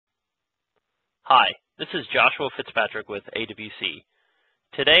Hi, this is Joshua Fitzpatrick with AWC.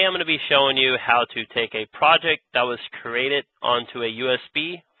 Today I'm going to be showing you how to take a project that was created onto a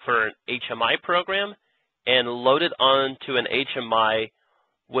USB for an HMI program and load it onto an HMI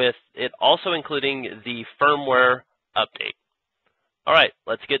with it also including the firmware update. All right,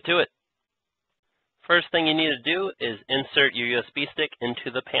 let's get to it. First thing you need to do is insert your USB stick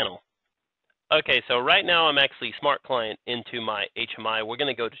into the panel. Okay, so right now I'm actually Smart Client into my HMI. We're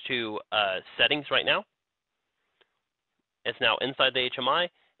going to go to settings right now. It's now inside the HMI,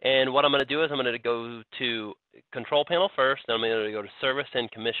 and what I'm going to do is I'm going to go to Control Panel first, then I'm going to go to Service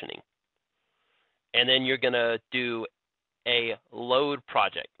and Commissioning. And then you're going to do a load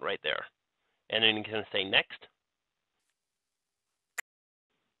project right there. And then you're going to say Next.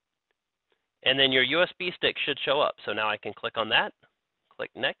 And then your USB stick should show up. So now I can click on that,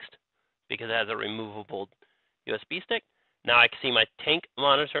 click Next, because it has a removable USB stick. Now I can see my tank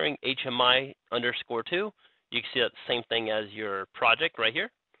monitoring HMI _2. You can see that same thing as your project right here.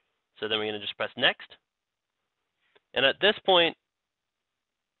 So then we're going to just press Next. And at this point,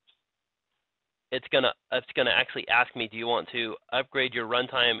 it's going to actually ask me, do you want to upgrade your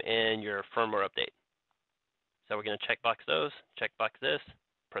runtime and your firmware update? So we're going to checkbox those, checkbox this,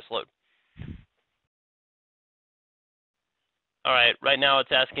 press Load. All right, right now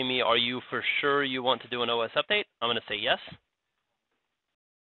it's asking me, are you for sure you want to do an OS update? I'm going to say yes.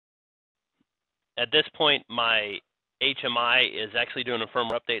 At this point, my HMI is actually doing a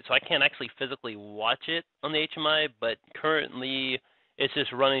firmware update, so I can't actually physically watch it on the HMI, but currently it's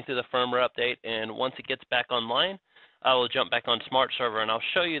just running through the firmware update, and once it gets back online, I will jump back on Smart Server, and I'll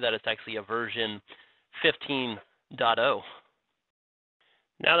show you that it's actually a version 15.0.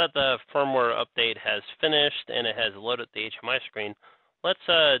 Now that the firmware update has finished and it has loaded the HMI screen, let's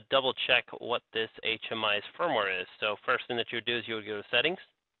double check what this HMI's firmware is. So first thing that you would do is you would go to Settings,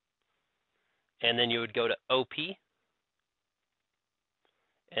 and then you would go to OP,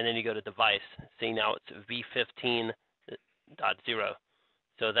 and then you go to Device. See, now it's V15.0.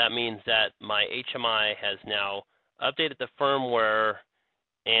 So that means that my HMI has now updated the firmware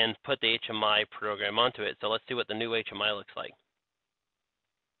and put the HMI program onto it. So let's see what the new HMI looks like.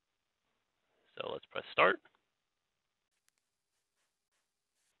 So let's press Start.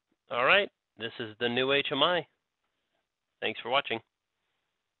 All right, this is the new HMI. Thanks for watching.